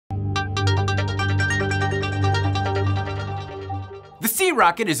Sea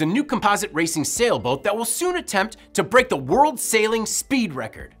Rocket is a new composite racing sailboat that will soon attempt to break the world sailing speed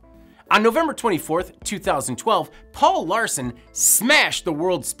record. On November 24th, 2012, Paul Larsen smashed the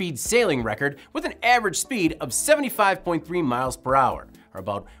world speed sailing record with an average speed of 75.3 miles per hour, or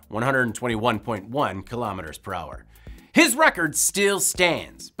about 121.1 kilometers per hour. His record still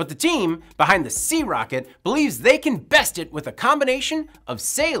stands, but the team behind the Sea Rocket believes they can best it with a combination of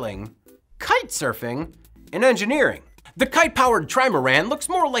sailing, kite surfing, and engineering. The kite-powered trimaran looks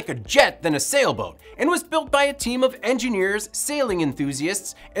more like a jet than a sailboat and was built by a team of engineers, sailing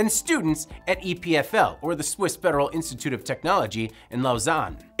enthusiasts, and students at EPFL, or the Swiss Federal Institute of Technology in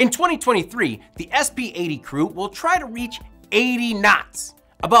Lausanne. In 2023, the SP-80 crew will try to reach 80 knots,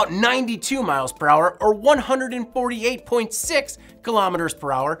 about 92 miles per hour or 148.6 kilometers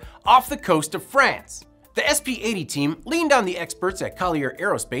per hour off the coast of France. The SP-80 team leaned on the experts at Collier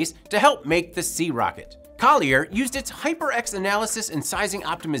Aerospace to help make the Sea Rocket. Collier used its HyperX analysis and sizing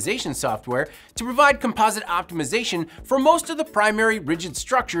optimization software to provide composite optimization for most of the primary rigid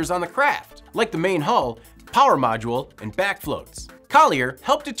structures on the craft, like the main hull, power module, and backfloats. Collier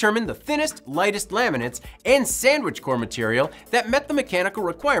helped determine the thinnest, lightest laminates and sandwich core material that met the mechanical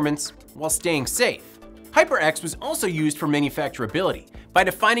requirements while staying safe. HyperX was also used for manufacturability by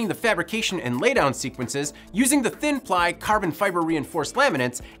defining the fabrication and laydown sequences using the thin ply carbon fiber reinforced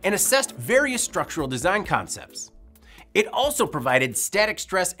laminates and assessed various structural design concepts. It also provided static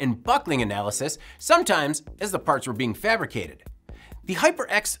stress and buckling analysis, sometimes as the parts were being fabricated. The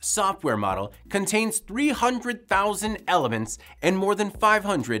HyperX software model contains 300,000 elements and more than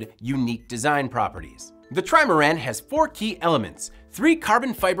 500 unique design properties. The trimaran has 4 key elements: 3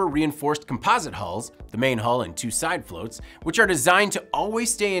 carbon fiber reinforced composite hulls, the main hull and 2 side floats, which are designed to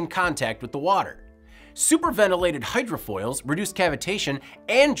always stay in contact with the water. Superventilated hydrofoils reduce cavitation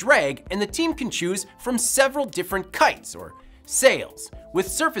and drag, and the team can choose from several different kites, or sails, with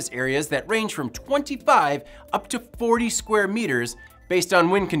surface areas that range from 25 up to 40 square meters based on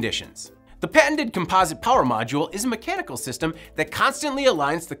wind conditions. The patented composite power module is a mechanical system that constantly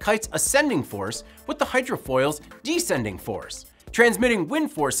aligns the kite's ascending force with the hydrofoil's descending force, transmitting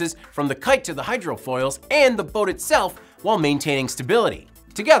wind forces from the kite to the hydrofoils and the boat itself while maintaining stability.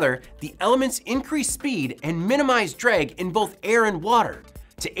 Together, the elements increase speed and minimize drag in both air and water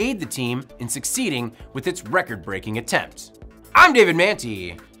to aid the team in succeeding with its record-breaking attempt. I'm David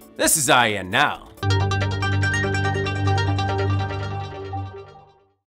Manti. This is IN Now.